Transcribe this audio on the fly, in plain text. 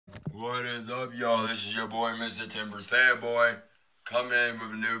What is up, y'all? This is your boy, Mr. Timbers Fanboy, coming in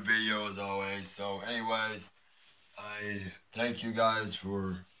with a new video as always. So, anyways, I thank you guys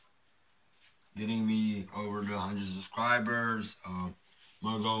for getting me over to 100 subscribers.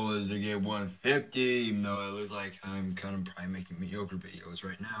 My goal is to get 150, even though it looks like I'm kind of probably making mediocre videos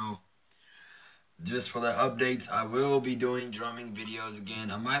right now. Just for the updates, I will be doing drumming videos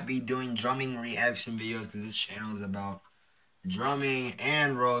again. I might be doing drumming reaction videos because this channel is about drumming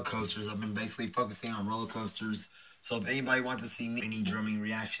and roller coasters. I've been basically focusing on roller coasters. So if anybody wants to see me any drumming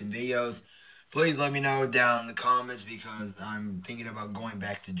reaction videos, please let me know down in the comments because I'm thinking about going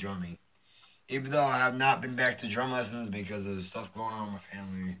back to drumming. Even though I have not been back to drum lessons because of stuff going on in my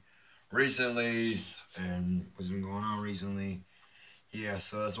family recently and what's been going on recently. Yeah,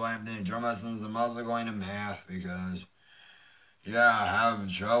 so that's why I'm doing drum lessons. I'm also going to math because, yeah, I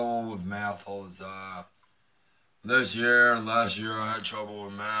have trouble with math all the time. This year and last year I had trouble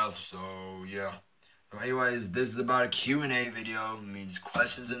with math, so yeah. Anyways, this is about a Q&A video, means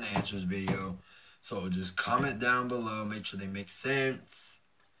questions and answers video. So just comment down below, make sure they make sense.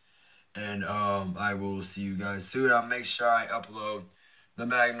 And I will see you guys soon. I'll make sure I upload the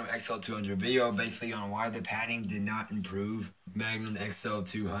Magnum XL200 video, basically on why the padding did not improve Magnum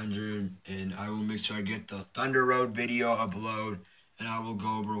XL200. And I will make sure I get the Thunder Road video upload, and I will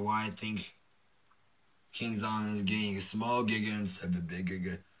go over why I think King's Island is getting a small giga instead of a big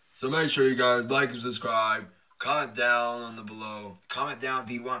giga. So make sure you guys like and subscribe. Comment down on the below. Comment down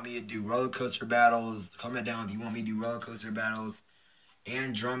if you want me to do roller coaster battles. Comment down if you want me to do roller coaster battles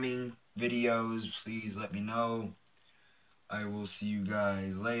and drumming videos. Please let me know. I will see you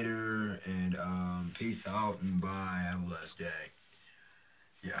guys later, and peace out and bye. Have a blessed day.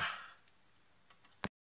 Yeah.